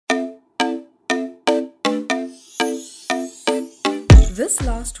This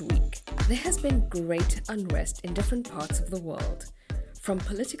last week, there has been great unrest in different parts of the world, from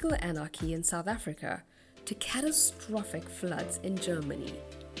political anarchy in South Africa to catastrophic floods in Germany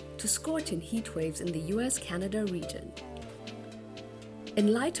to scorching heat waves in the US-Canada region.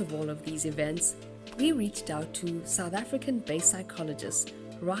 In light of all of these events, we reached out to South African-based psychologist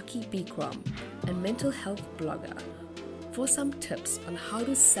Rakkie Beekram and mental health blogger for some tips on how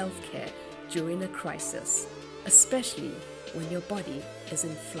to self-care during a crisis, especially when your body is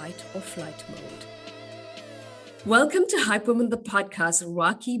in fight or flight mode. Welcome to Hyperwoman, the podcast,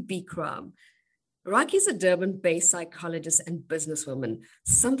 Rakkie Beekram. Rakkie is a Durban-based psychologist and businesswoman,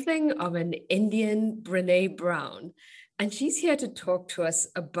 something of an Indian Brene Brown. And she's here to talk to us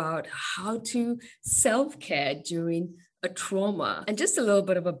about how to self-care during a trauma and just a little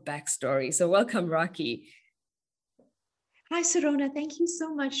bit of a backstory. So welcome, Rakkie. Hi, Sarona. Thank you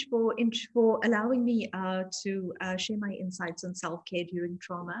so much for allowing me to share my insights on self-care during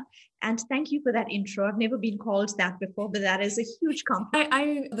trauma. And thank you for that intro. I've never been called that before, but that is a huge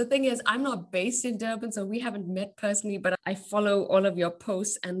compliment. The thing is, I'm not based in Durban, so we haven't met personally, but I follow all of your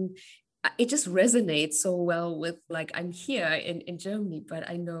posts and it just resonates so well with, like, I'm here in Germany, but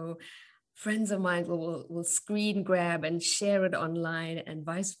I know friends of mine will screen grab and share it online and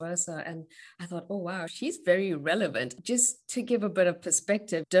vice versa. And I thought, oh, wow, she's very relevant. Just to give a bit of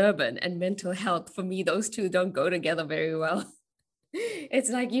perspective, Durban and mental health, for me, those two don't go together very well.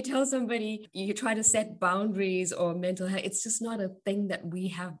 It's like you tell somebody, you try to set boundaries or mental health. It's just not a thing that we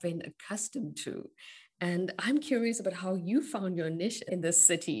have been accustomed to. And I'm curious about how you found your niche in this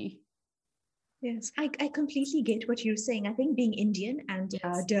city. Yes, I completely get what you're saying. I think being Indian and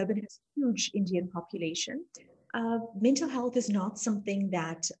Yes. Durban has a huge Indian population. Mental health is not something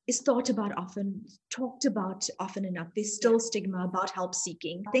that is talked about often enough. There's still stigma about help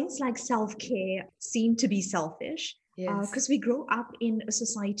seeking. Things like self-care seem to be selfish because we grow up in a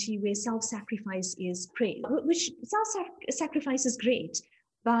society where self-sacrifice is praised, which self-sacrifice is great.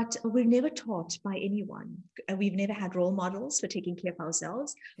 But we're never taught by anyone. We've never had role models for taking care of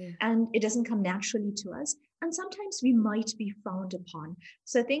ourselves, and it doesn't come naturally to us. And sometimes we might be frowned upon.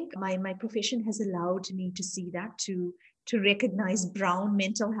 So I think my profession has allowed me to see that, to recognize brown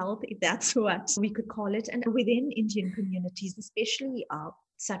mental health, if that's what we could call it, and within Indian communities, especially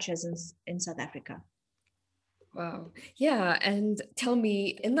such as in South Africa. Wow. Yeah. And tell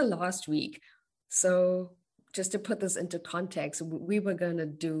me, in the last week, so just to put this into context, we were going to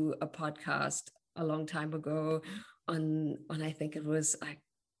do a podcast a long time ago on I think it was, I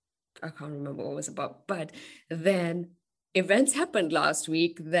can't remember what it was about, but then events happened last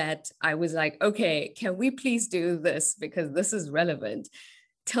week that I was like, okay, can we please do this? Because this is relevant.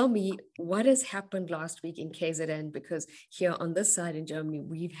 Tell me what has happened last week in KZN, because here on this side in Germany,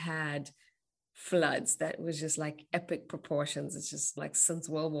 we've had floods that was just like epic proportions. It's just like since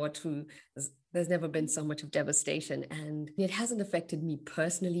World War II, there's never been so much of devastation. And it hasn't affected me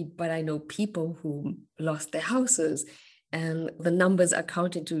personally, but I know people who lost their houses, and the numbers are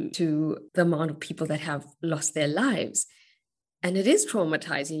counted to the amount of people that have lost their lives. And it is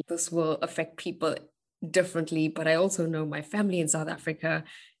traumatizing. This will affect people differently, but I also know my family in South Africa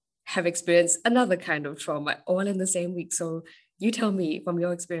have experienced another kind of trauma all in the same week. So you tell me from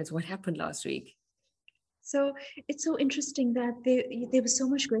your experience, what happened last week? So it's so interesting that there was so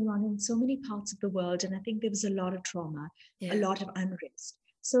much going on in so many parts of the world. And I think there was a lot of trauma, a lot of unrest.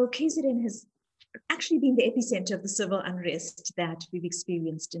 So KZN has actually been the epicenter of the civil unrest that we've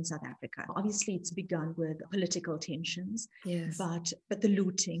experienced in South Africa. Obviously, it's begun with political tensions, but the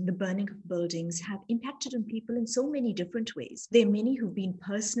looting, the burning of buildings have impacted on people in so many different ways. There are many who've been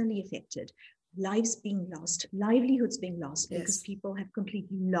personally affected, lives being lost, livelihoods being lost, because people have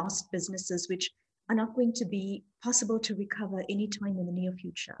completely lost businesses, which are not going to be possible to recover anytime in the near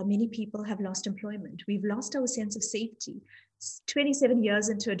future. Many people have lost employment. We've lost our sense of safety. 27 years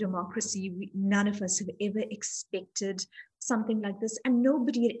into a democracy, none of us have ever expected something like this, and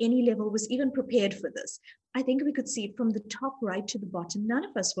nobody at any level was even prepared for this. I think we could see it from the top right to the bottom. None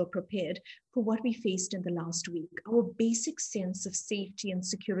of us were prepared for what we faced in the last week. Our basic sense of safety and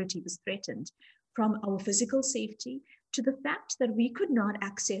security was threatened, from our physical safety to the fact that we could not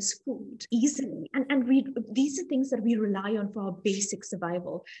access food easily. And these are things that we rely on for our basic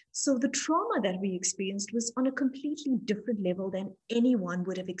survival. So the trauma that we experienced was on a completely different level than anyone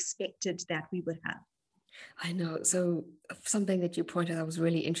would have expected that we would have. I know. So something that you pointed out was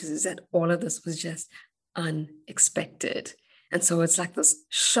really interesting is that all of this was just unexpected. And so it's like this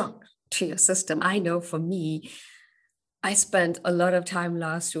shock to your system. I know for me, I spent a lot of time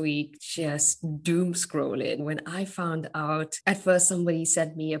last week just doom scrolling when I found out. At first, somebody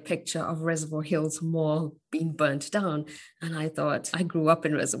sent me a picture of Reservoir Hills Mall being burnt down. And I thought, I grew up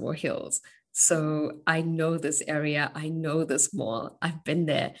in Reservoir Hills. So I know this area, I know this mall. I've been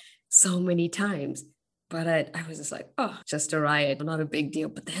there so many times. But I was just like, oh, just a riot, not a big deal.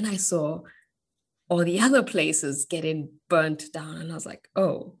 But then I saw all the other places getting burnt down. And I was like,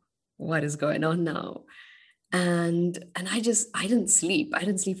 oh, what is going on now? And I didn't sleep. I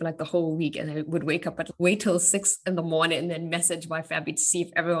didn't sleep for like the whole week. And I would wake up at wait till 6 in the morning and then message my family to see if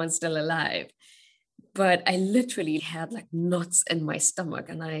everyone's still alive. But I literally had like knots in my stomach.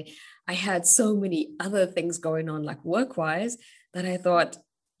 And I had so many other things going on, like work-wise, that I thought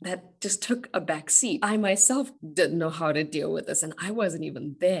that just took a back seat. I myself didn't know how to deal with this, and I wasn't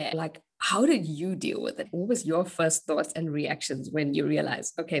even there. Like, how did you deal with it? What was your first thoughts and reactions when you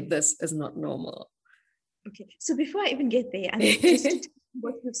realized, okay, this is not normal? Okay, so before I even get there, and just to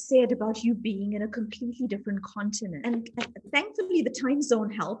what you've said about you being in a completely different continent, and thankfully the time zone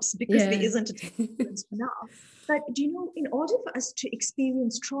helps because there isn't a time difference for now. But do you know, in order for us to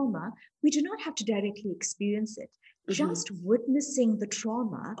experience trauma, we do not have to directly experience it. Just witnessing the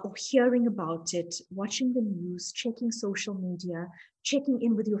trauma or hearing about it, watching the news, checking social media, checking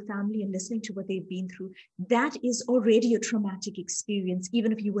in with your family and listening to what they've been through, that is already a traumatic experience,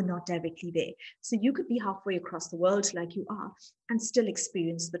 even if you were not directly there. So you could be halfway across the world like you are and still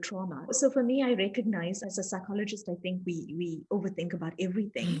experience the trauma. So for me, I recognize as a psychologist, I think we overthink about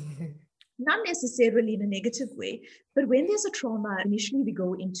everything. Not necessarily in a negative way, but when there's a trauma, initially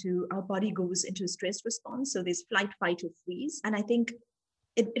our body goes into a stress response. So there's flight, fight, or freeze. And I think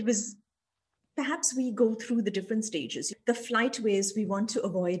it was perhaps we go through the different stages. The flight ways we want to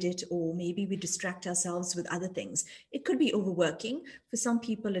avoid it, or maybe we distract ourselves with other things. It could be overworking. For some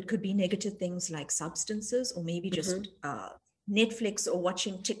people, it could be negative things like substances, or maybe just Netflix or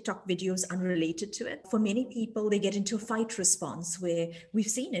watching TikTok videos unrelated to it. For many people, they get into a fight response where we've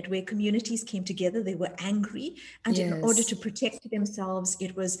seen it, where communities came together, they were angry. And in order to protect themselves,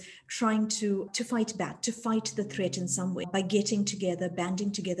 it was trying to fight back, to fight the threat in some way by getting together,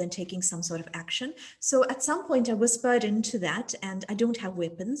 banding together and taking some sort of action. So at some point I whispered into that, and I don't have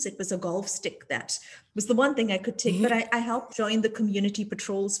weapons. It was a golf stick that was the one thing I could take, but I helped join the community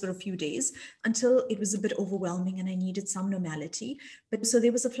patrols for a few days until it was a bit overwhelming and I needed some normality. But so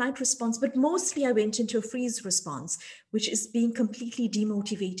there was a flight response, but mostly I went into a freeze response, which is being completely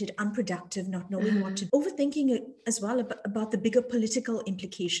demotivated, unproductive, not knowing what to do, overthinking it as well about the bigger political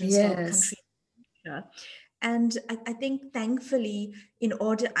implications for our country. And I think thankfully,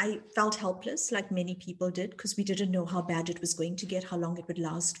 I felt helpless like many people did, because we didn't know how bad it was going to get, how long it would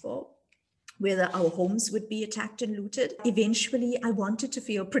last for, whether our homes would be attacked and looted. Eventually, I wanted to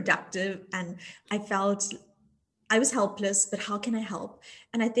feel productive, and I felt I was helpless, but how can I help?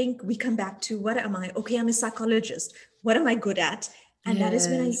 And I think we come back to, what am I? Okay, I'm a psychologist. What am I good at? And that is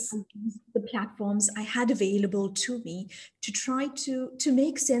when I used the platforms I had available to me to try to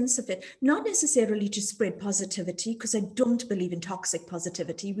make sense of it, not necessarily to spread positivity, because I don't believe in toxic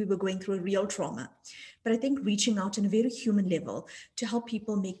positivity. We were going through a real trauma. But I think reaching out on a very human level to help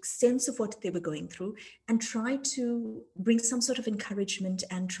people make sense of what they were going through and try to bring some sort of encouragement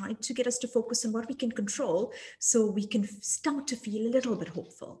and try to get us to focus on what we can control so we can start to feel a little bit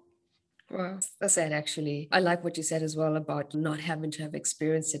hopeful. Wow, that's it, actually. I like what you said as well about not having to have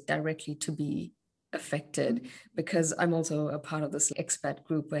experienced it directly to be affected, because I'm also a part of this expat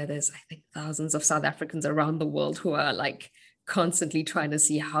group where there's, I think, thousands of South Africans around the world who are like constantly trying to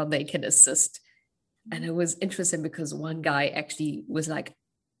see how they can assist. And it was interesting because one guy actually was like,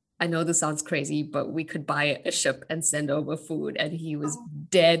 I know this sounds crazy, but we could buy a ship and send over food. And he was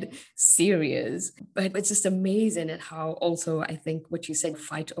dead serious. But it's just amazing at how also, I think what you said,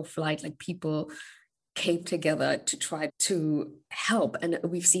 fight or flight, like people came together to try to help. And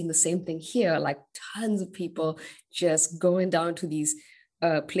we've seen the same thing here, like tons of people just going down to these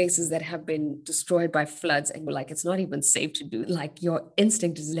places that have been destroyed by floods, and we're like, it's not even safe to do. Like, your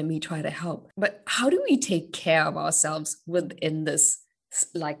instinct is, let me try to help. But how do we take care of ourselves within this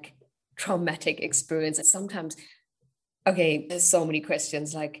like traumatic experience? And sometimes, okay, there's so many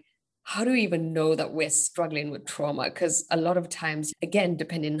questions, like, how do we even know that we're struggling with trauma? Because a lot of times, again,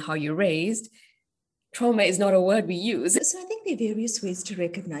 depending on how you're raised, trauma is not a word we use. So I think there are various ways to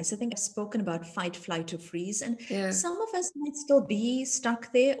recognize. I think I've spoken about fight, flight, or freeze. And some of us might still be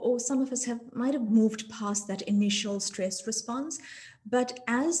stuck there, or some of us might have moved past that initial stress response. But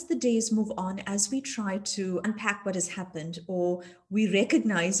as the days move on, as we try to unpack what has happened, or we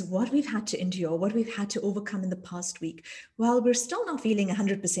recognize what we've had to endure, what we've had to overcome in the past week, well, we're still not feeling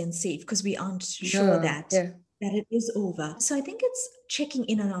 100% safe because we aren't sure that that it is over. So I think it's checking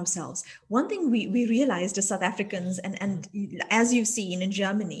in on ourselves. One thing we realized as South Africans, and as you've seen in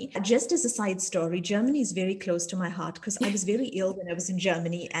Germany, just as a side story, Germany is very close to my heart because I was very ill when I was in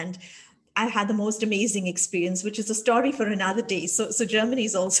Germany, and I had the most amazing experience, which is a story for another day. So Germany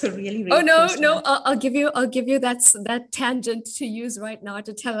is also really, Oh really no, close to my no, heart. I'll give you that tangent to use right now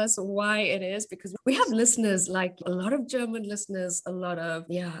to tell us why it is, because we have listeners, like a lot of German listeners, a lot of,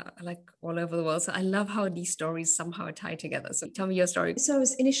 yeah, like all over the world. So I love how these stories somehow tie together. So tell me your story. So I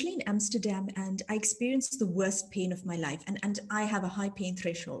was initially in Amsterdam and I experienced the worst pain of my life. And I have a high pain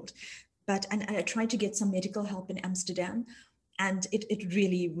threshold. And I tried to get some medical help in Amsterdam. And it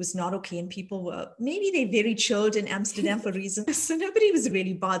really was not okay. And people were, maybe they very chilled in Amsterdam for reasons. So nobody was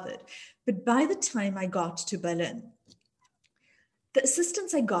really bothered. But by the time I got to Berlin, the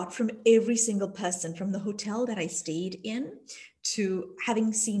assistance I got from every single person, from the hotel that I stayed in to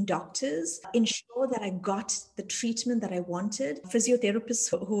having seen doctors, ensure that I got the treatment that I wanted. Physiotherapists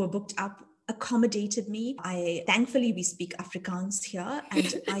who were booked up accommodated me. Thankfully we speak Afrikaans here,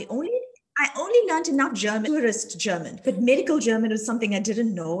 and I only learned enough German, tourist German, but medical German was something I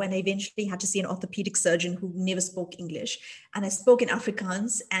didn't know. And I eventually had to see an orthopedic surgeon who never spoke English. And I spoke in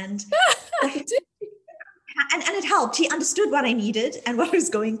Afrikaans, and and it helped. He understood what I needed and what I was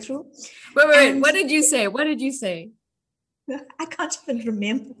going through. Wait, And what did you say? What did you say? I can't even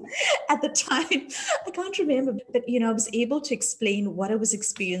remember at the time. I can't remember, but I was able to explain what I was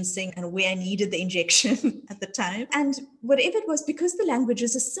experiencing and where I needed the injection at the time. And whatever it was, because the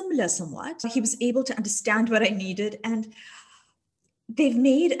languages are similar somewhat, he was able to understand what I needed. And they've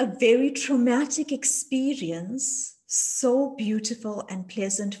made a very traumatic experience so beautiful and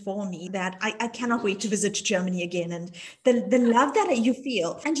pleasant for me that I cannot wait to visit Germany again. And the love that you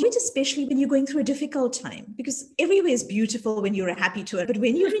feel, and especially when you're going through a difficult time, because everywhere is beautiful when you're happy to it. But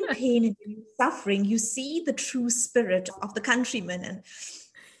when you're in pain and you're suffering, you see the true spirit of the countryman. And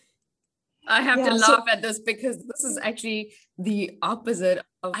I have to yeah, laugh so at this because this is actually the opposite.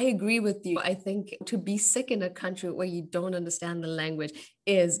 I agree with you. I think to be sick in a country where you don't understand the language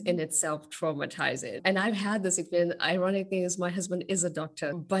is in itself traumatizing. And I've had this experience. Ironic thing is, my husband is a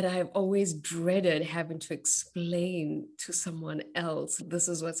doctor, but I've always dreaded having to explain to someone else, this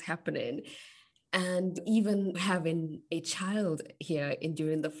is what's happening. And even having a child here in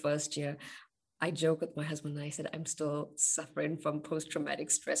during the first year, I joke with my husband and I said, I'm still suffering from post-traumatic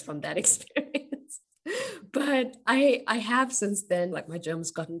stress from that experience. But I have since then, like my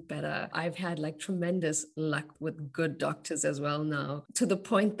German's gotten better. I've had like tremendous luck with good doctors as well now, to the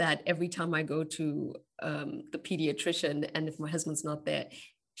point that every time I go to the pediatrician, and if my husband's not there,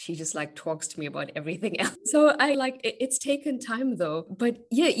 she just like talks to me about everything else. So I like it's taken time though. But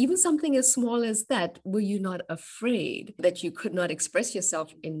yeah, even something as small as that, were you not afraid that you could not express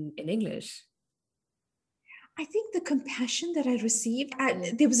yourself in English? I think the compassion that I received,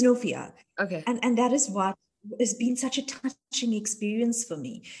 there was no fear. Okay. And that is what has been such a touching experience for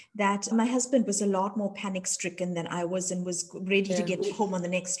me, that my husband was a lot more panic stricken than I was and was ready to Yeah. get home on the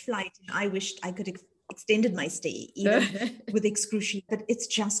next flight. And I wished I could extended my stay, even with excruciating. But it's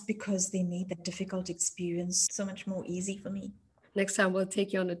just because they made that difficult experience so much more easy for me. Next time we'll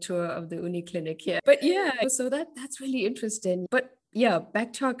take you on a tour of the Uni Clinic here. But yeah, so that's really interesting. But yeah,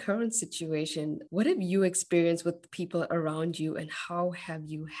 back to our current situation. What have you experienced with people around you, and how have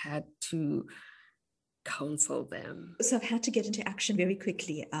you had to counsel them? So I've had to get into action very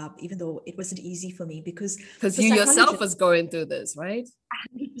quickly, even though it wasn't easy for me, because Because for you yourself psychologists, was going through this, right?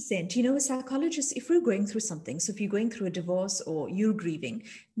 100%. A psychologist, if we're going through something, so if you're going through a divorce or you're grieving,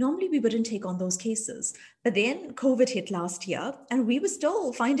 normally we wouldn't take on those cases. But then COVID hit last year, and we were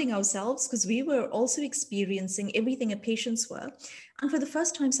still finding ourselves, because we were also experiencing everything our patients were. And for the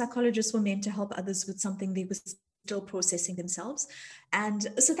first time, psychologists were meant to help others with something they were still processing themselves. And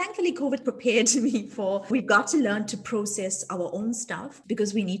so thankfully, COVID prepared me for, we've got to learn to process our own stuff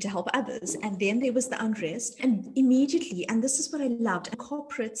because we need to help others. And then there was the unrest. And immediately, and this is what I loved,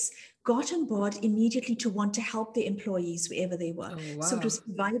 corporates got on board immediately to want to help their employees wherever they were. Oh, So it wow. was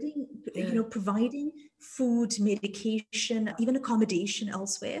providing, Yeah. providing food, medication, even accommodation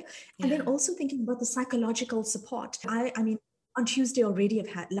elsewhere. And then Yeah. also thinking about the psychological support. I mean, on Tuesday already,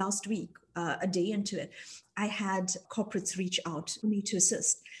 I've had last week, a day into it, I had corporates reach out for me to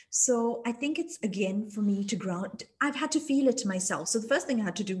assist. So I think it's, again, for me to ground, I've had to feel it myself. So the first thing I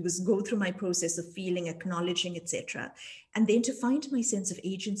had to do was go through my process of feeling, acknowledging, etc. And then to find my sense of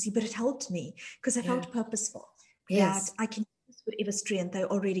agency. But it helped me because I Yeah. felt purposeful, that Yes. I can use whatever strength I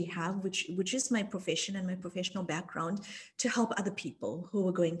already have, which is my profession and my professional background, to help other people who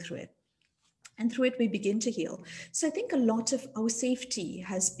are going through it. And through it, we begin to heal. So I think a lot of our safety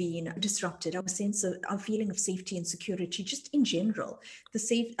has been disrupted. Our sense of our feeling of safety and security, just in general,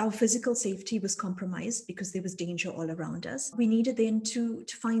 our physical safety was compromised because there was danger all around us. We needed then to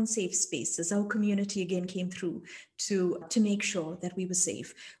find safe spaces. Our community again came through to make sure that we were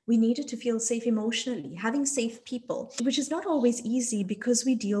safe. We needed to feel safe emotionally, having safe people, which is not always easy because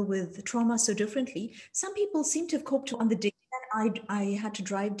we deal with trauma so differently. Some people seem to have coped on the day I had to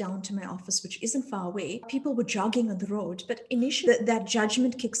drive down to my office, which isn't far away. People were jogging on the road, but initially that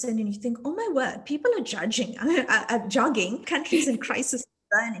judgment kicks in and you think, oh my word, people are judging, jogging, countries in crisis,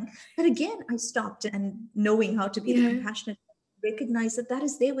 burning. But again, I stopped and knowing how to be the compassionate, recognize that that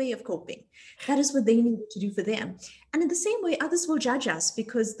is their way of coping. That is what they needed to do for them. And in the same way, others will judge us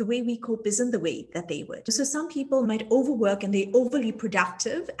because the way we cope isn't the way that they would. So some people might overwork and they're overly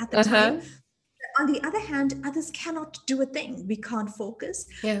productive at the time. On the other hand, others cannot do a thing. We can't focus.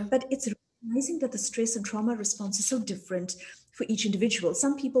 Yeah. But it's recognizing that the stress and trauma response is so different for each individual.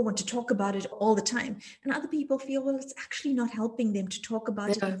 Some people want to talk about it all the time, and other people feel, well, it's actually not helping them to talk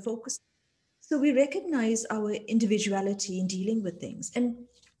about it and focus. So we recognize our individuality in dealing with things. And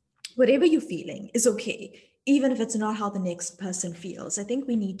whatever you're feeling is okay, even if it's not how the next person feels. I think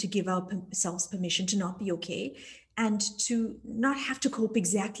we need to give ourselves permission to not be okay and to not have to cope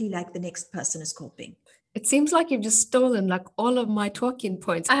exactly like the next person is coping. It seems like you've just stolen like all of my talking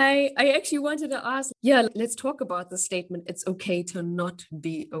points. I actually wanted to ask, let's talk about the statement, it's okay to not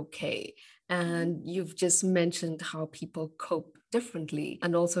be okay. And you've just mentioned how people cope differently,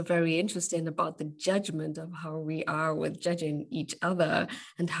 and also very interesting about the judgment of how we are with judging each other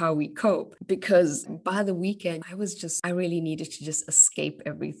and how we cope. Because by the weekend, I really needed to just escape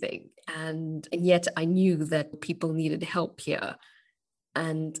everything. And yet I knew that people needed help here.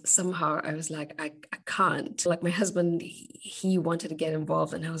 And somehow I was like, I can't. Like my husband, he wanted to get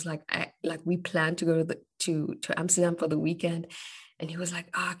involved, and I was like, we planned to go to Amsterdam for the weekend, and he was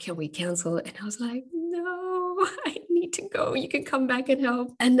like, can we cancel? And I was like, no, I need to go. You can come back and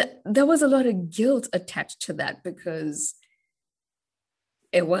help. And there was a lot of guilt attached to that because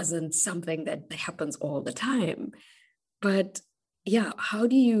it wasn't something that happens all the time. But yeah, how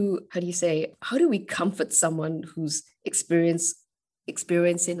do we comfort someone who's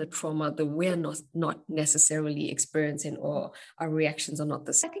experiencing a trauma that we're not necessarily experiencing, or our reactions are not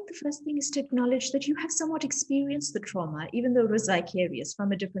the same? I think the first thing is to acknowledge that you have somewhat experienced the trauma, even though it was vicarious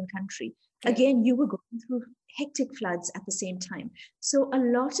from a different country. Yeah. Again, you were going through hectic floods at the same time. So a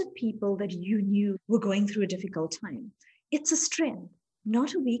lot of people that you knew were going through a difficult time. It's a strength,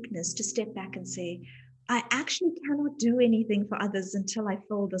 not a weakness, to step back and say, I actually cannot do anything for others until I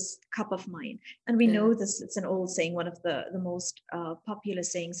fill this cup of mine. And we know this, it's an old saying, one of the most popular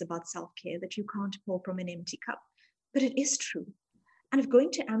sayings about self-care, that you can't pour from an empty cup. But it is true. And if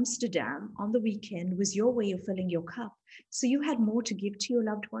going to Amsterdam on the weekend was your way of filling your cup, so you had more to give to your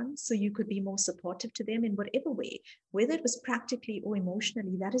loved ones, so you could be more supportive to them in whatever way, whether it was practically or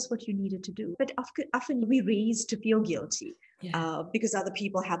emotionally, that is what you needed to do. But often we raise to feel guilty because other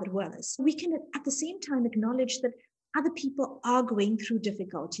people have it worse. We can at the same time acknowledge that other people are going through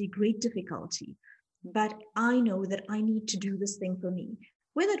difficulty, great difficulty, but I know that I need to do this thing for me.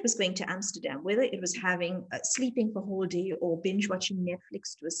 Whether it was going to Amsterdam, whether it was having sleeping for a whole day or binge watching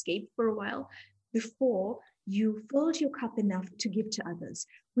Netflix to escape for a while, before you filled your cup enough to give to others.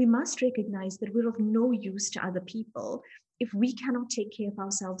 We must recognize that we're of no use to other people if we cannot take care of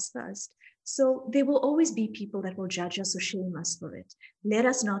ourselves first. So there will always be people that will judge us or shame us for it. Let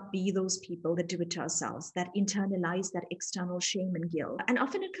us not be those people that do it to ourselves, that internalize that external shame and guilt. And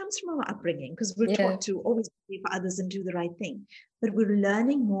often it comes from our upbringing, because we're taught to always pray for others and do the right thing. But we're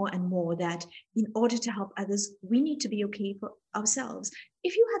learning more and more that in order to help others, we need to be okay for ourselves.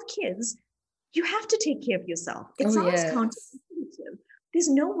 If you have kids, you have to take care of yourself. It sounds counterintuitive. There's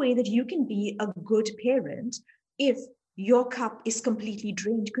no way that you can be a good parent if your cup is completely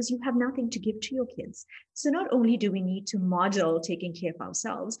drained because you have nothing to give to your kids. So not only do we need to model taking care of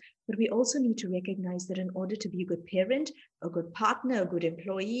ourselves, but we also need to recognize that in order to be a good parent, a good partner, a good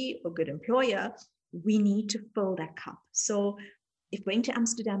employee, a good employer, we need to fill that cup. So if going to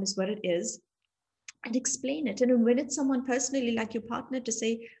Amsterdam is what it is, and explain it. And when it's someone personally like your partner, to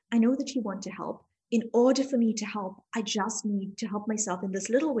say, I know that you want to help. In order for me to help, I just need to help myself in this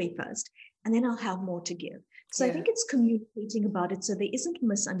little way first, and then I'll have more to give. So I think it's communicating about it so there isn't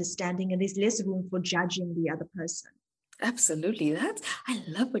misunderstanding and there's less room for judging the other person. Absolutely. I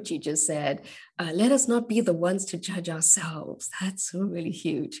love what you just said. Let us not be the ones to judge ourselves. That's really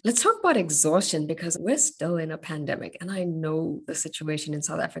huge. Let's talk about exhaustion, because we're still in a pandemic. And I know the situation in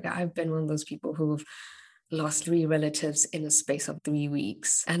South Africa. I've been one of those people who've lost 3 relatives in a space of 3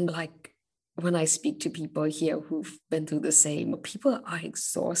 weeks. And like, when I speak to people here who've been through the same, people are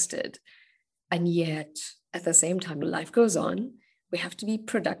exhausted. And yet, at the same time, life goes on. We have to be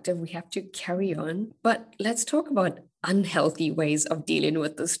productive. We have to carry on. But let's talk about unhealthy ways of dealing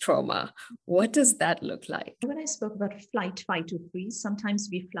with this trauma. What does that look like? When I spoke about flight, fight, or freeze, sometimes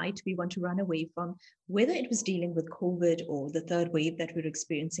we flight, we want to run away from whether it was dealing with COVID or the third wave that we're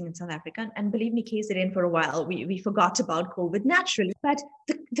experiencing in South Africa. And believe me, KZN for a while, we forgot about COVID naturally. But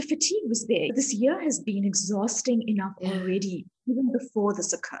the fatigue was there. This year has been exhausting enough already, even before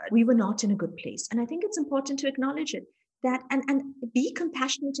this occurred. We were not in a good place. And I think it's important to acknowledge it. That and be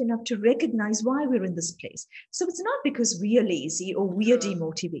compassionate enough to recognize why we're in this place. So it's not because we are lazy or we are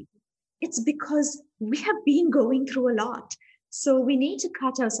demotivated. It's because we have been going through a lot. So we need to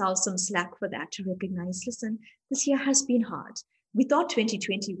cut ourselves some slack for that, to recognize, listen, this year has been hard. We thought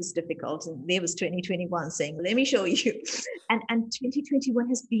 2020 was difficult, and there was 2021 saying, let me show you. And 2021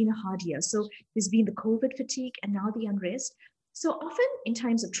 has been a hard year. So there's been the COVID fatigue and now the unrest. So often in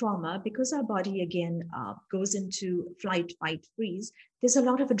times of trauma, because our body again goes into flight, fight, freeze, there's a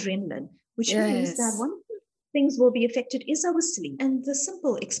lot of adrenaline, which means that one of the things will be affected is our sleep. And the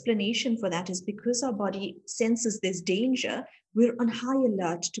simple explanation for that is because our body senses there's danger, we're on high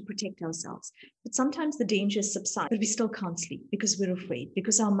alert to protect ourselves. But sometimes the danger subsides, but we still can't sleep because we're afraid,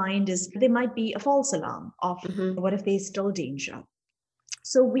 because our mind there might be a false alarm of what if there's still danger.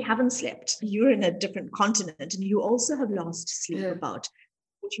 So we haven't slept. You're in a different continent and you also have lost sleep about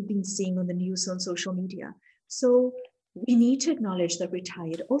what you've been seeing on the news, on social media. So we need to acknowledge that we're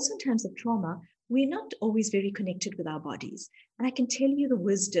tired. Also in times of trauma, we're not always very connected with our bodies. And I can tell you the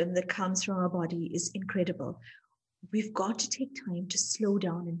wisdom that comes from our body is incredible. We've got to take time to slow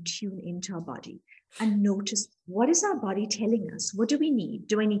down and tune into our body and notice, what is our body telling us? What do we need?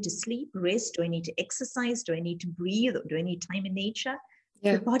 Do I need to sleep, rest? Do I need to exercise? Do I need to breathe? Do I need time in nature?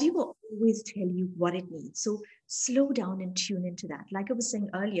 The body will always tell you what it needs. So slow down and tune into that. Like I was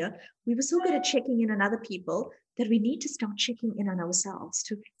saying earlier, we were so good at checking in on other people that we need to start checking in on ourselves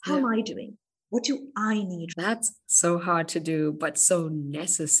to, how am I doing? What do I need? That's so hard to do, but so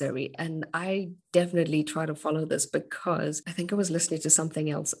necessary. And I definitely try to follow this because I think I was listening to something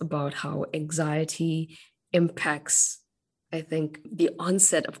else about how anxiety impacts, I think, the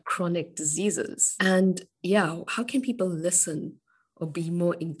onset of chronic diseases. And how can people listen or be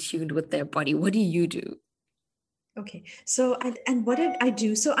more in tune with their body? What do you do? Okay, so what did I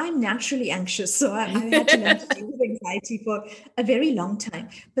do? So I'm naturally anxious. So I had to learn to deal with anxiety for a very long time.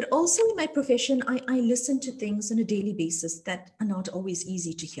 But also in my profession, I listen to things on a daily basis that are not always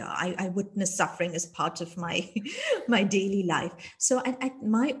easy to hear. I witness suffering as part of my my daily life. So at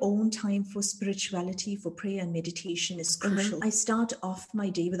my own time for spirituality, for prayer and meditation is crucial. I start off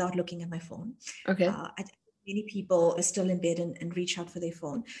my day without looking at my phone. Okay. Many people are still in bed and reach out for their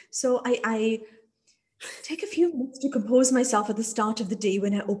phone. So I take a few minutes to compose myself at the start of the day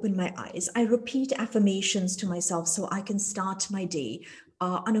when I open my eyes. I repeat affirmations to myself so I can start my day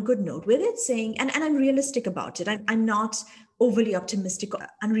on a good note, whether it's saying, and I'm realistic about it. I'm not overly optimistic or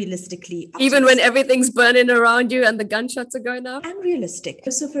unrealistically optimistic. Even when everything's burning around you and the gunshots are going off? I'm realistic.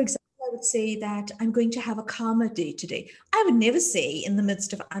 So for example, I would say that I'm going to have a calmer day today. I would never say in the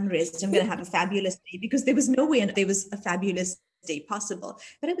midst of unrest, I'm going to have a fabulous day, because there was no way there was a fabulous day possible.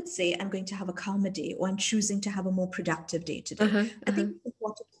 But I would say I'm going to have a calmer day, or I'm choosing to have a more productive day today. I think it's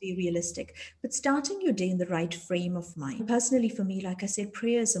important to be realistic, but starting your day in the right frame of mind. Personally, for me, like I said,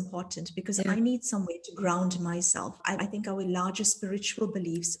 prayer is important because I need some way to ground myself. I think our larger spiritual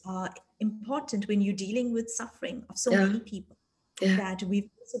beliefs are important when you're dealing with suffering of so many people. That we've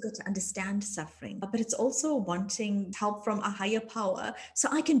also got to understand suffering, but it's also wanting help from a higher power so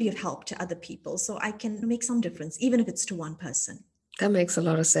I can be of help to other people, so I can make some difference, even if it's to one person. That makes a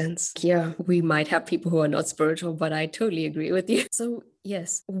lot of sense. Yeah, we might have people who are not spiritual, but I totally agree with you. So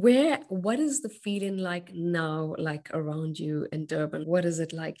yes, what is the feeling like now, like around you in Durban? What is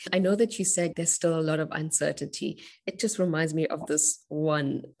it like? I know that you said there's still a lot of uncertainty. It just reminds me of this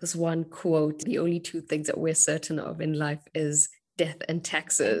one quote: the only two things that we're certain of in life is death and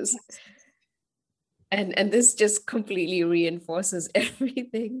taxes. And this just completely reinforces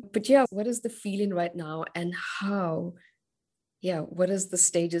everything. But what is the feeling right now, and how, what is the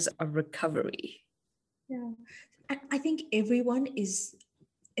stages of recovery? I think everyone is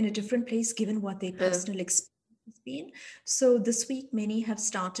in a different place given what their personal experience has been. So this week, many have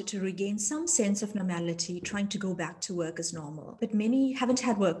started to regain some sense of normality, trying to go back to work as normal. But many haven't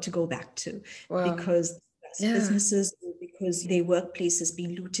had work to go back to because businesses, because their workplace has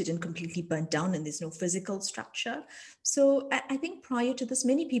been looted and completely burnt down and there's no physical structure. So I think prior to this,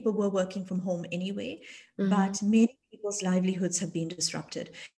 many people were working from home anyway, but many people's livelihoods have been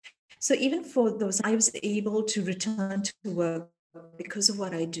disrupted. So even for those, I was able to return to work because of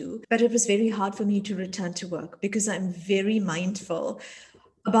what I do, but it was very hard for me to return to work because I'm very mindful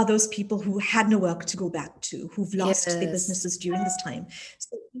about those people who had no work to go back to, who've lost their Yes. businesses during this time.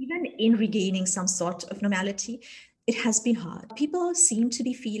 So even in regaining some sort of normality, it has been hard. People seem to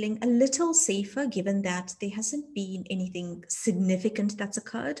be feeling a little safer given that there hasn't been anything significant that's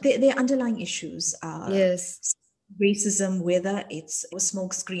occurred. Their underlying issues are Yes. racism, whether it's a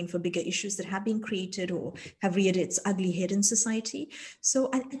smokescreen for bigger issues that have been created or have reared its ugly head in society. So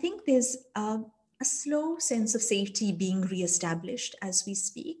I think there's a slow sense of safety being reestablished as we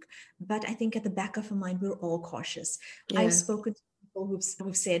speak. But I think at the back of our mind, we're all cautious. I've Yeah. spoken to people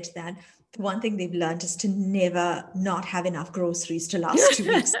who've said that the one thing they've learned is to never not have enough groceries to last 2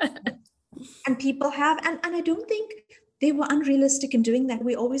 weeks. And people have, and I don't think they were unrealistic in doing that.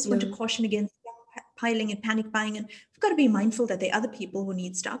 We always want to No. caution against piling and panic buying, and we've got to be mindful that there are other people who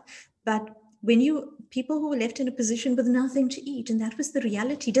need stuff. But when you people who were left in a position with nothing to eat, and that was the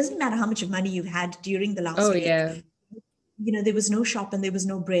reality, doesn't matter how much money you've had during the Oh last week, yeah. there was no shop and there was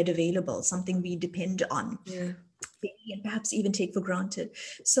no bread available, something we depend on Yeah. and perhaps even take for granted.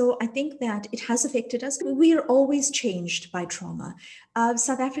 So I think that it has affected us. We are always changed by trauma.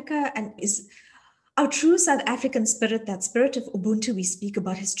 South Africa and is our true South African spirit, that spirit of Ubuntu we speak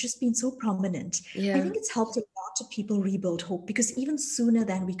about, has just been so prominent. I Yeah. think it's helped a lot of people rebuild hope because even sooner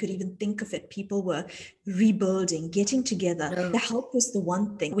than we could even think of it, people were rebuilding, getting together. No. The help was the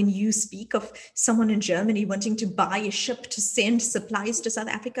one thing. When you speak of someone in Germany wanting to buy a ship to send supplies to South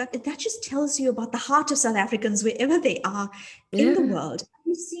Africa, that just tells you about the heart of South Africans wherever they are in the Yeah. world.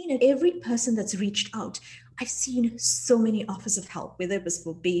 We've seen it, every person that's reached out. I've seen so many offers of help, whether it was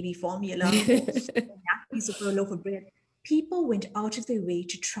for baby formula or nappies or for a loaf of bread. People went out of their way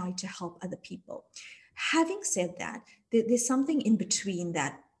to try to help other people. Having said that, there's something in between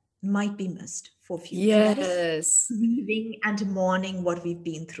that might be missed for few, and that is Yes. grieving and mourning what we've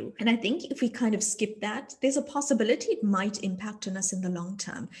been through. And I think if we kind of skip that, there's a possibility it might impact on us in the long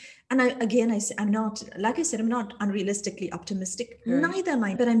term. And I'm not, like I said, I'm not unrealistically optimistic. Right. Neither am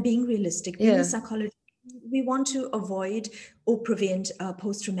I, but I'm being realistic. Being a Yeah. psychologist, we want to avoid or prevent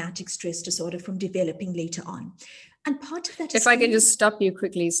post-traumatic stress disorder from developing later on. And part of that If is I can feeling. just stop you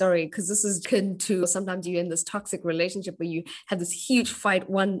quickly, sorry, because this is akin to sometimes you're in this toxic relationship where you have this huge fight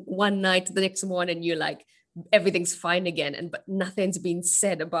one night, the next morning you're like everything's fine again, and but nothing's been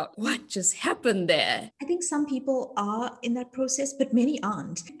said about what just happened there. I think some people are in that process, but many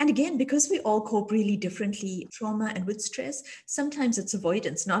aren't. And again, because we all cope really differently, trauma and with stress, sometimes it's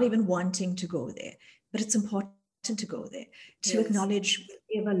avoidance, not even wanting to go there. But it's important to go there, to Yes. acknowledge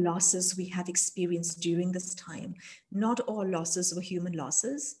whatever losses we have experienced during this time. Not all losses were human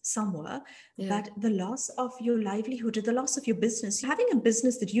losses, some were, Yeah. but the loss of your livelihood or the loss of your business, having a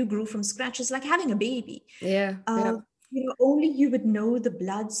business that you grew from scratch is like having a baby. Yeah. Yeah. Only you would know the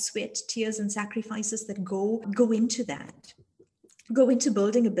blood, sweat, tears, and sacrifices that go into that, go into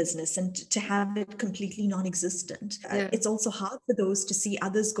building a business, and to have it completely non-existent. Yeah. It's also hard for those to see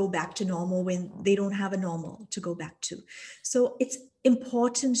others go back to normal when they don't have a normal to go back to. So it's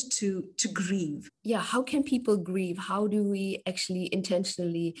important to grieve. Yeah. How can people grieve? How do we actually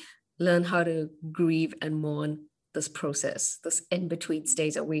intentionally learn how to grieve and mourn this process, this in-between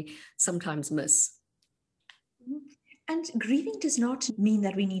stage that we sometimes miss? And grieving does not mean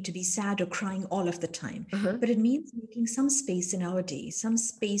that we need to be sad or crying all of the time, Uh-huh. but it means making some space in our day, some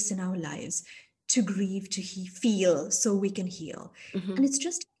space in our lives to grieve, to feel so we can heal. Mm-hmm. And it's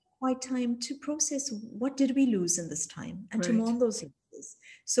just quite time to process what did we lose in this time and to Right. mourn those losses.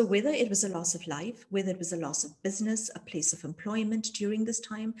 So whether it was a loss of life, whether it was a loss of business, a place of employment during this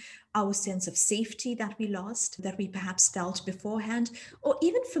time, our sense of safety that we lost, that we perhaps felt beforehand, or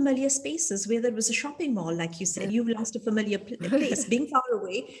even familiar spaces, whether it was a shopping mall, like you said, you've lost a familiar place, being far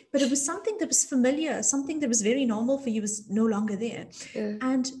away, but it was something that was familiar, something that was very normal for you was no longer there. Yeah.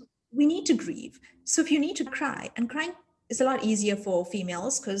 And we need to grieve. So if you need to cry, and crying is a lot easier for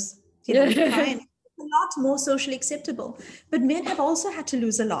females because, we cry and it's a lot more socially acceptable. But men have also had to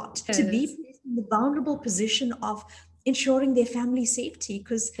lose a lot to be Yes. placed in the vulnerable position of ensuring their family safety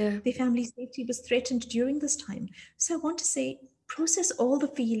because Yeah. their family safety was threatened during this time. So I want to say, process all the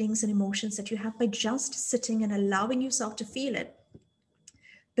feelings and emotions that you have by just sitting and allowing yourself to feel it,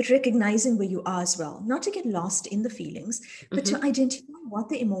 but recognizing where you are as well, not to get lost in the feelings, but to Mm-hmm. identify what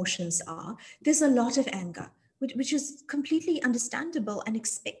the emotions are. There's a lot of anger, which is completely understandable and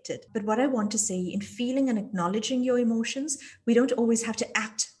expected. But what I want to say, in feeling and acknowledging your emotions, we don't always have to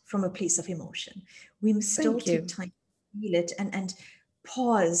act from a place of emotion. We must still Thank take you. time to feel it and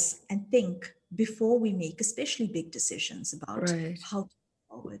pause and think before we make especially big decisions about Right. how to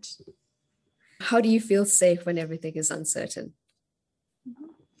forward. How do you feel safe when everything is uncertain?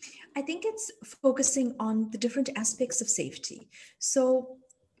 I think it's focusing on the different aspects of safety. So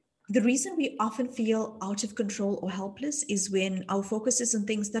the reason we often feel out of control or helpless is when our focus is on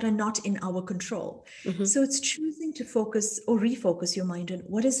things that are not in our control. Mm-hmm. So it's choosing to focus or refocus your mind on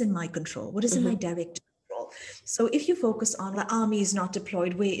what is in my control, what is in my direct control. So if you focus on the army is not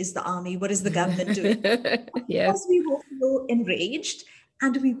deployed, where is the army? What is the government doing? Of course, we will feel enraged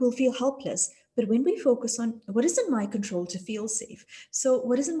and we will feel helpless. But when we focus on what is in my control to feel safe, so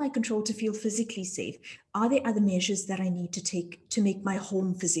what is in my control to feel physically safe? Are there other measures that I need to take to make my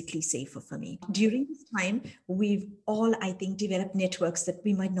home physically safer for me? During this time, we've all, I think, developed networks that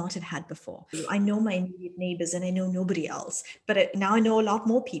we might not have had before. I know my immediate neighbors and I know nobody else, but now I know a lot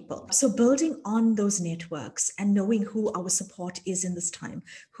more people. So building on those networks and knowing who our support is in this time,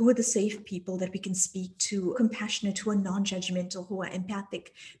 who are the safe people that we can speak to, compassionate, who are non-judgmental, who are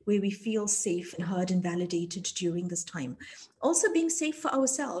empathic, where we feel safe and heard and validated during this time. Also being safe for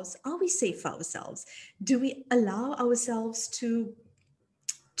ourselves. Are we safe for ourselves? Do we allow ourselves to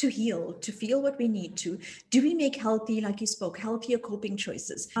heal, to feel what we need to? Do we make healthy, like you spoke, healthier coping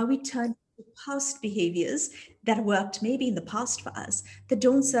choices? Are we turning to past behaviors that worked maybe in the past for us that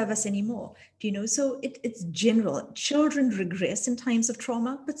don't serve us anymore? So it's general. Children regress in times of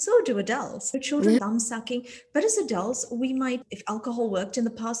trauma, but so do adults. So children thumb sucking, but as adults, we might, if alcohol worked in the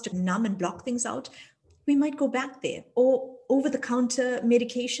past to numb and block things out, we might go back there, or over-the-counter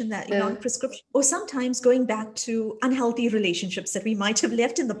medication that non-prescription, or sometimes going back to unhealthy relationships that we might have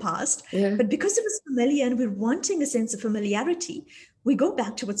left in the past. But because it was familiar and we're wanting a sense of familiarity, we go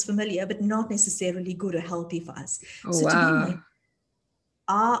back to what's familiar, but not necessarily good or healthy for us. To be mindful,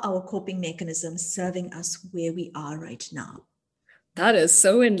 are our coping mechanisms serving us where we are right now? That is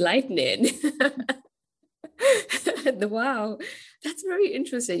so enlightening. Wow, that's very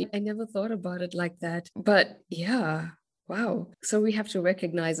interesting. I never thought about it like that. But yeah, wow. So we have to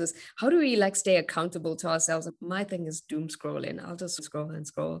recognize this. How do we stay accountable to ourselves? My thing is doom scrolling. I'll just scroll and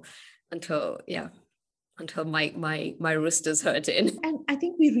scroll until my wrist is hurting. And I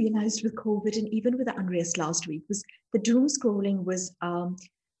think we realized with COVID and even with the unrest last week was the doom scrolling was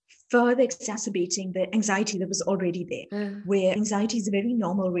further exacerbating the anxiety that was already there, where anxiety is a very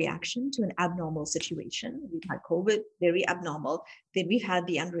normal reaction to an abnormal situation. We've had COVID, very abnormal. Then we've had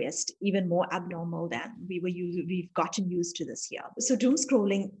the unrest, even more abnormal than we've gotten used to this year. So doom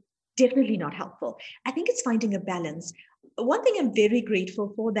scrolling, definitely not helpful. I think it's finding a balance. One thing I'm very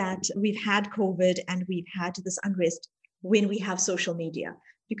grateful for, that we've had COVID and we've had this unrest when we have social media,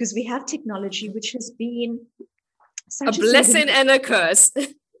 because we have technology which has been such a blessing and a curse.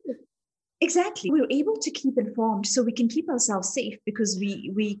 Exactly. We're able to keep informed so we can keep ourselves safe, because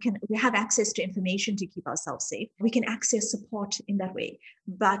we have access to information to keep ourselves safe. We can access support in that way.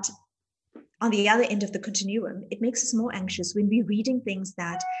 But on the other end of the continuum, it makes us more anxious when we're reading things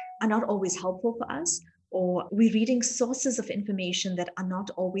that are not always helpful for us, or we're reading sources of information that are not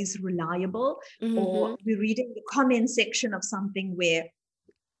always reliable, or we're reading the comment section of something where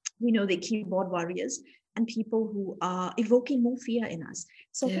we know they're keyboard warriors and people who are evoking more fear in us.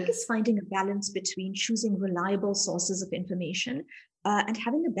 So I think it's finding a balance between choosing reliable sources of information and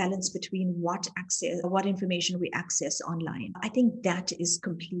having a balance between what information we access online. I think that is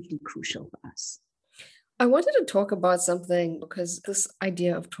completely crucial for us. I wanted to talk about something, because this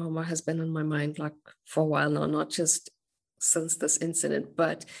idea of trauma has been on my mind for a while now, not just since this incident,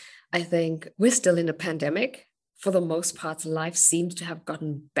 but I think we're still in a pandemic. For the most part, life seems to have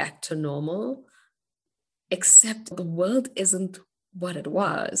gotten back to normal, except the world isn't what it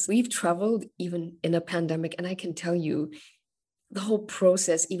was. We've traveled even in a pandemic, and I can tell you, the whole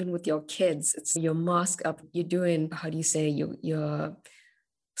process, even with your kids, it's your mask up, you're doing, how do you say, your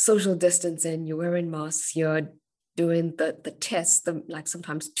social distancing, you're wearing masks, you're doing the tests,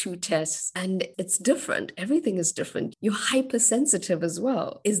 sometimes 2 tests, and it's different. Everything is different. You're hypersensitive as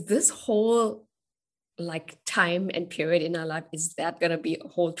well. Is this whole time and period in our life, is that going to be a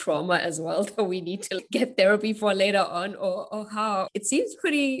whole trauma as well that we need to get therapy for later on, or how? It seems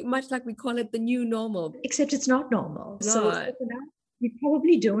pretty much like we call it the new normal. Except it's not normal. So for now, we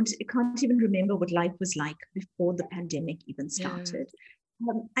probably can't even remember what life was like before the pandemic even started.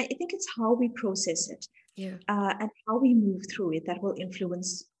 I think it's how we process it and how we move through it that will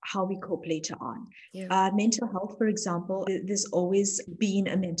influence how we cope later on. Mental health, for example, there's always been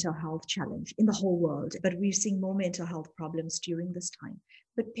a mental health challenge in the whole world, but we're seeing more mental health problems during this time.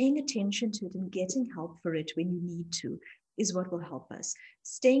 But paying attention to it and getting help for it when you need to is what will help us.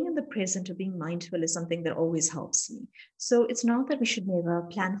 Staying in the present or being mindful is something that always helps me. So it's not that we should never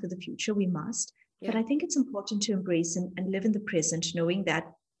plan for the future. We must. But I think it's important to embrace and live in the present, knowing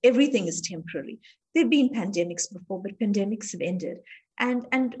that everything is temporary. There have been pandemics before, but pandemics have ended.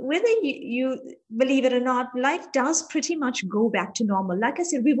 And whether you believe it or not, life does pretty much go back to normal. Like I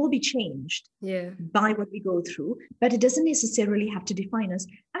said, we will be changed by what we go through, but it doesn't necessarily have to define us.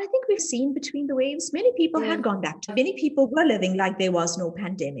 And I think we've seen between the waves, many people had gone back to, many people were living like there was no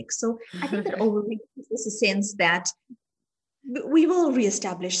pandemic. So I think that overall there's a sense that we will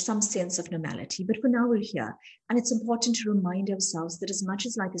reestablish some sense of normality, but for now we're here. And it's important to remind ourselves that as much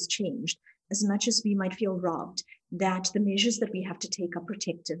as life has changed, as much as we might feel robbed, that the measures that we have to take are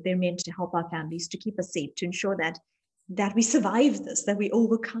protective. They're meant to help our families, to keep us safe, to ensure that we survive this, that we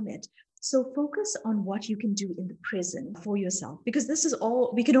overcome it. So focus on what you can do in the present for yourself, because this is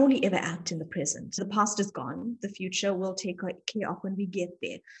all, we can only ever act in the present. The past is gone. The future will take care of when we get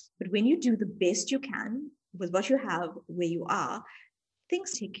there. But when you do the best you can with what you have, where you are,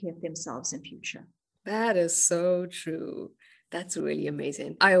 things take care of themselves in future. That is so true. That's really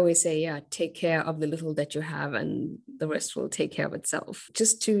amazing. I always say, take care of the little that you have and the rest will take care of itself.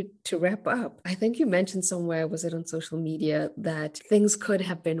 Just to wrap up, I think you mentioned somewhere, was it on social media, that things could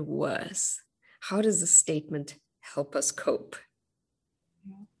have been worse. How does this statement help us cope?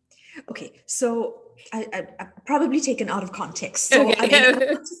 Okay, so I probably taken out of context. So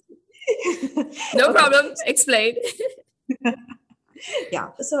okay. No problem. Explain. Yeah,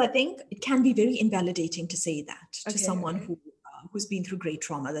 so I think it can be very invalidating to say that to someone who's been through great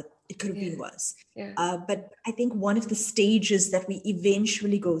trauma, that it could have been worse. But I think one of the stages that we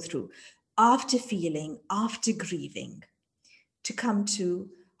eventually go through after feeling, after grieving, to come to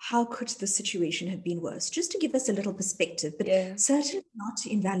how could the situation have been worse, just to give us a little perspective, but certainly not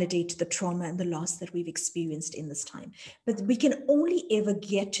to invalidate the trauma and the loss that we've experienced in this time. But we can only ever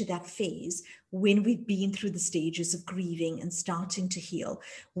get to that phase when we've been through the stages of grieving and starting to heal,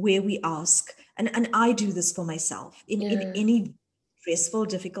 where we ask, and I do this for myself, in any stressful,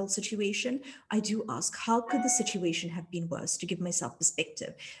 difficult situation, I do ask, how could the situation have been worse, to give myself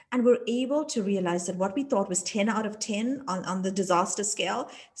perspective? And we're able to realize that what we thought was 10 out of 10 on the disaster scale,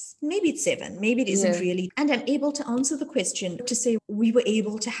 maybe it's 7, maybe it isn't really. And I'm able to answer the question to say we were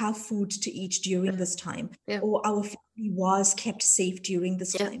able to have food to eat during this time, or our family was kept safe during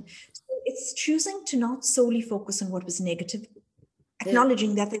this time. So it's choosing to not solely focus on what was negative,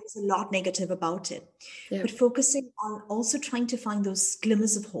 acknowledging that there was a lot negative about it, but focusing on also trying to find those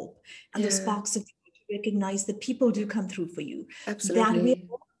glimmers of hope and those sparks of joy, to recognize that people do come through for you. Absolutely. That we're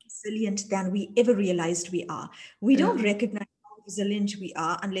more resilient than we ever realized we are. We don't recognize how resilient we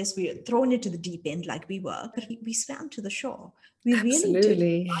are unless we're thrown into the deep end like we were, but we swam to the shore. We really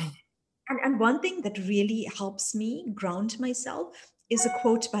did. And one thing that really helps me ground myself is a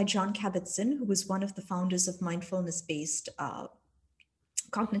quote by Jon Kabat-Zinn, who was one of the founders of mindfulness-based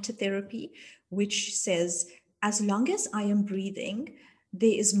cognitive therapy, which says, as long as I am breathing,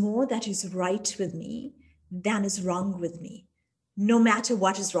 there is more that is right with me than is wrong with me, no matter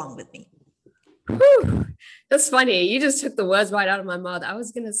what is wrong with me. Whew. That's funny. You just took the words right out of my mouth. I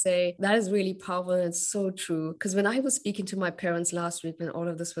was going to say that is really powerful and it's so true. Because when I was speaking to my parents last week, when all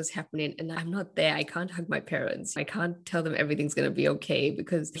of this was happening, and I'm not there, I can't hug my parents. I can't tell them everything's going to be okay,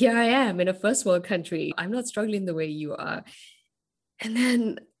 because here I am in a first world country. I'm not struggling the way you are. And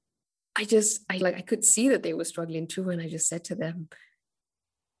then I could see that they were struggling too. And I just said to them,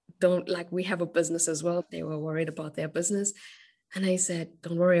 we have a business as well. They were worried about their business. And I said,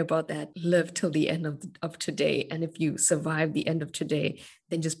 don't worry about that. Live till the end of today. And if you survive the end of today,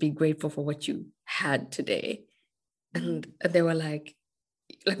 then just be grateful for what you had today. And they were like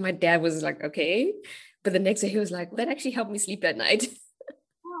my dad was like, okay. But the next day he was like, that actually helped me sleep at night.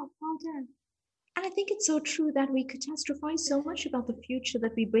 Wow, well done. And I think it's so true that we catastrophize so much about the future,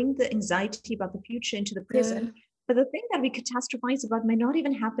 that we bring the anxiety about the future into the present. But the thing that we catastrophize about may not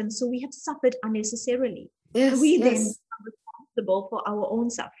even happen. So we have suffered unnecessarily. We then are responsible for our own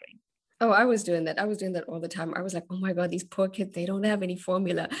suffering. Oh, I was doing that. All the time. I was like, oh my God, these poor kids, they don't have any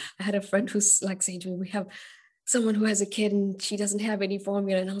formula. I had a friend who's like saying to me, we have someone who has a kid and she doesn't have any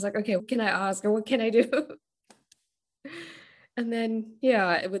formula. And I was like, okay, what can I ask her? What can I do? And then,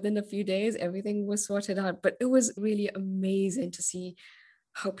 within a few days, everything was sorted out. But it was really amazing to see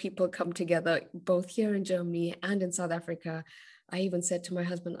how people come together, both here in Germany and in South Africa. I even said to my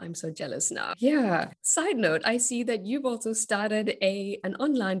husband, I'm so jealous now. Yeah. Side note, I see that you've also started an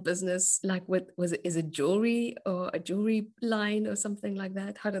online business, like is it jewelry or a jewelry line or something like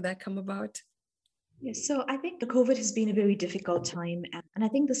that? How did that come about? Yes, so I think the COVID has been a very difficult time. And I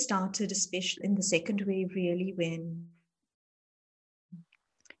think this started, especially in the second wave, really, when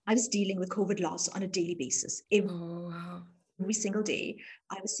I was dealing with COVID loss on a daily basis. Every single day,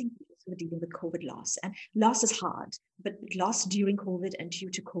 I was seeing who are dealing with COVID loss. And loss is hard, but loss during COVID and due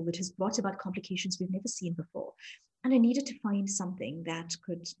to COVID has brought about complications we've never seen before. And I needed to find something that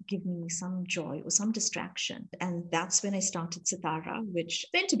could give me some joy or some distraction. And that's when I started Sitara, which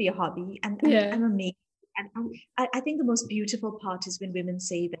meant to be a hobby. And I'm amazed. And I think the most beautiful part is when women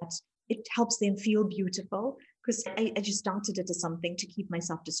say that it helps them feel beautiful, because I just started it as something to keep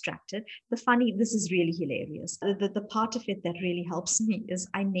myself distracted. This is really hilarious. The part of it that really helps me is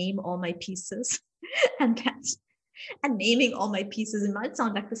I name all my pieces. and naming all my pieces, it might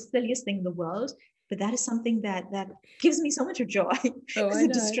sound like the silliest thing in the world, but that is something that gives me so much joy, because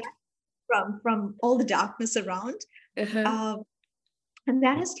it distracts from all the darkness around. And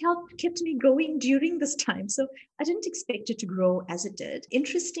that has kept me going during this time. So I didn't expect it to grow as it did.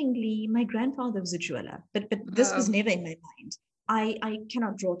 Interestingly, my grandfather was a jeweler, but this was never in my mind. I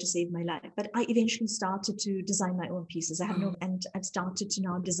cannot draw to save my life, but I eventually started to design my own pieces. And I've started to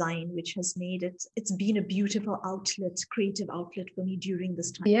now design, which has made it's been a beautiful outlet, creative outlet for me during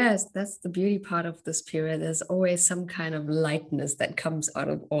this time. Yes, that's the beauty part of this period. There's always some kind of lightness that comes out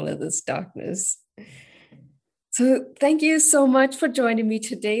of all of this darkness. So thank you so much for joining me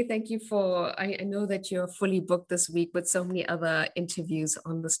today. Thank you I know that you're fully booked this week with so many other interviews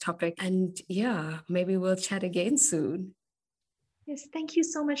on this topic. And yeah, maybe we'll chat again soon. Yes, thank you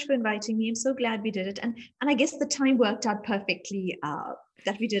so much for inviting me. I'm so glad we did it. And I guess the time worked out perfectly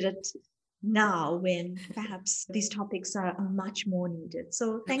that we did it now, when perhaps these topics are much more needed.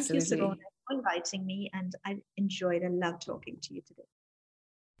 So thank you, Sirona, for inviting me. And I enjoyed and loved talking to you today.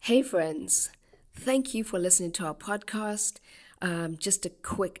 Hey, friends. Thank you for listening to our podcast. Just a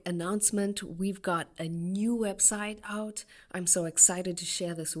quick announcement. We've got a new website out. I'm so excited to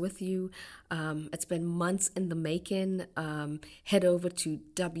share this with you. It's been months in the making. Head over to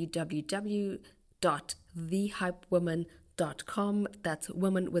www.thehypewoman.com. That's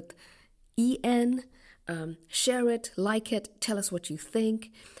woman with EN. Share it, like it, tell us what you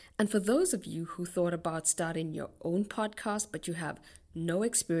think. And for those of you who thought about starting your own podcast, but you have no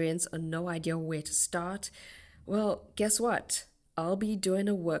experience or no idea where to start, well, guess what? I'll be doing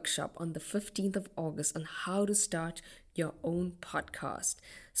a workshop on the 15th of August on how to start your own podcast.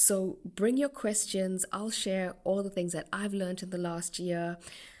 So bring your questions. I'll share all the things that I've learned in the last year,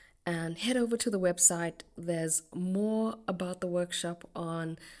 and head over to the website. There's more about the workshop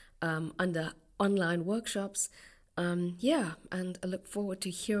on under online workshops. And I look forward to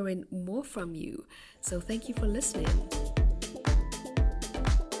hearing more from you. So thank you for listening.